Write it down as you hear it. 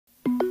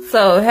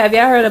So, have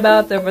y'all heard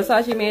about the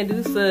Versace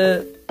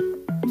Medusa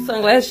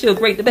sunglass shield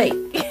great debate?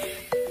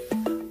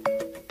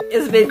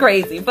 It's been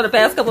crazy. For the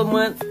past couple of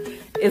months,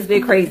 it's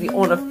been crazy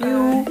on a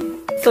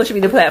few social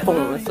media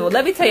platforms. So,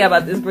 let me tell you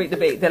about this great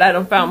debate that I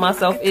done found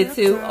myself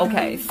into.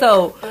 Okay,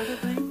 so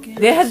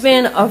there has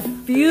been a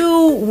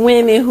few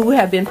women who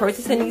have been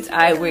purchasing these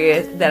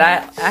eyewear that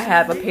I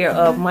have a pair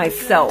of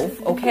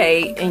myself,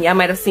 okay? And y'all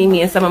might have seen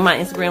me in some of my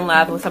Instagram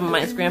live or some of my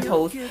Instagram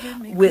posts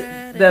with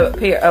the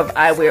pair of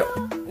eyewear,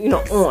 you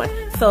know, on.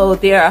 So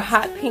they're a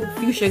hot pink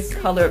fuchsia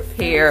colored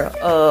pair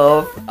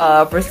of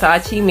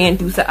Versace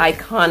Medusa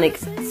iconic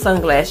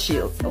sunglass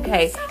shields,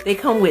 okay? They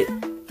come with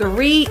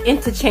 3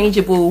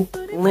 interchangeable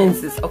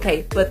lenses,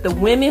 okay? But the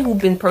women who've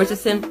been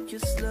purchasing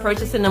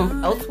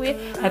them elsewhere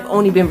have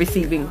only been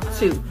receiving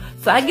 2.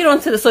 So I get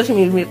onto the social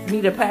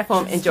media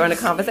platform and join the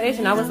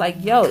conversation. I was like,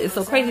 yo, it's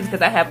so crazy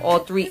because I have all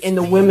 3 and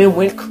the women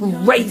went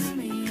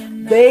crazy.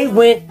 They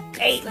went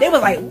 8. They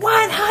was like,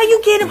 what? How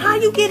you get them? How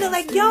you get it?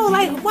 Like, yo,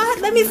 like,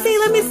 what? Let me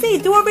see.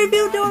 Do a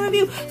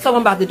review. So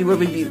I'm about to do a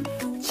review.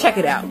 Check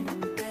it out.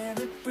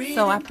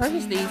 So I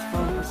purchased these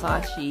from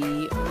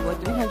Versace for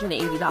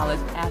 $380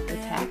 after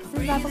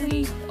taxes, I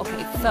believe.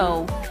 Okay,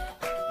 so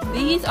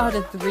these are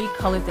the 3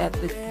 colors that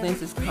the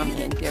lenses come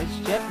in. There's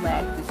jet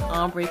black, this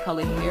ombre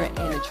color here,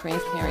 and a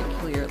transparent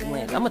clear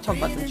lens. I'm going to talk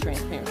about some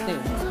transparent clear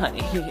ones, honey.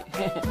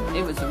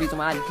 It was the reason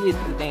why I did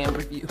the damn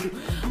review.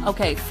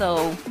 Okay,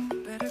 so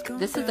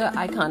this is the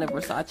icon of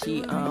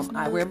Versace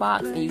eyewear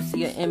box, and you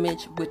see an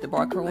image with the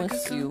barcode on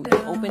SKU.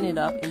 You open it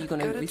up, and you're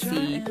going to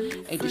receive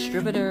a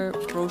distributor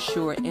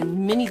brochure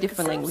in many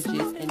different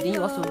languages, and then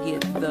you also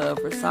get the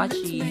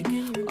Versace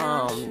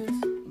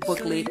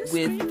booklet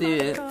with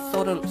the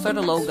sort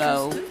of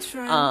logo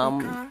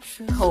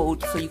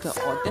code, so you can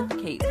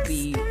authenticate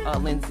the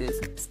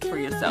lenses for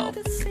yourself.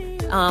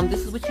 This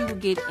is what you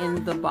would get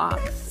in the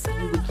box.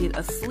 You would get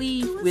a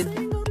sleeve with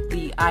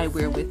the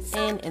eyewear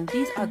within, and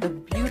these are the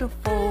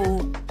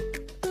beautiful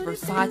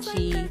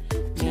Versace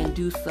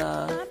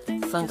Medusa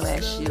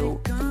sunglass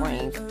shield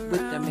frames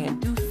with the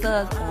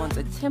Medusas on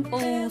the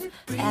temples,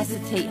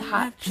 acetate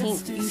hot pink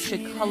fuchsia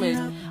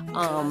colored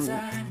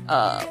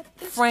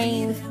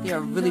frames. They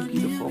are really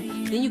beautiful.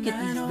 Then you get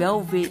these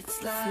velvet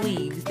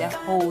sleeves that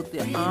hold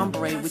the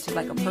ombre, which is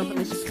like a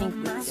purplish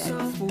pink that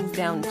smooths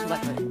down into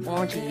like an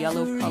orange and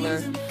yellow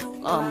color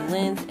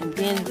lens, and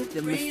then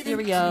the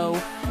Mysterio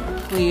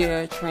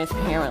clear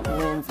transparent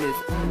lenses.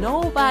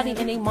 Nobody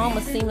and their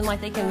mama seeming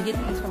like they can get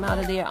these from out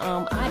of their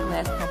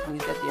eyeglass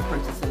companies that they're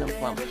purchasing them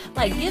from.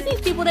 Like, give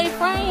these people their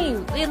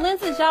frames, their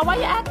lenses, y'all. Why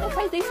you acting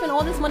crazy? They spend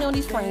all this money on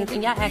these frames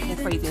and y'all acting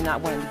crazy and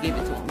not wanting to give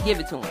it to them. Give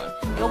it to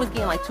them. They always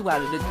getting like 2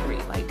 out of the 3.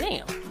 Like,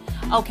 damn.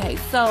 Okay,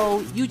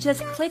 so you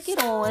just click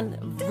it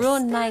on. Real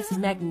nice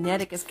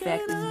magnetic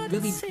effect. It's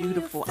really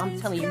beautiful.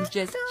 I'm telling you, you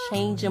just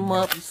change them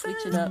up. You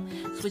switch it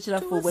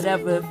up for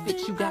whatever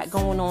fit you got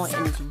going on,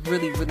 and it's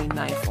really, really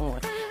nice on.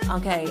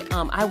 Okay,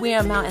 I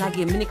wear them out and I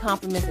get many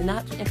compliments,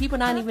 and people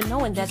not even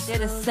knowing that they're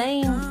the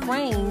same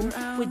frame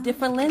with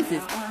different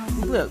lenses.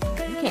 Look,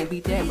 you can't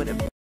beat that with a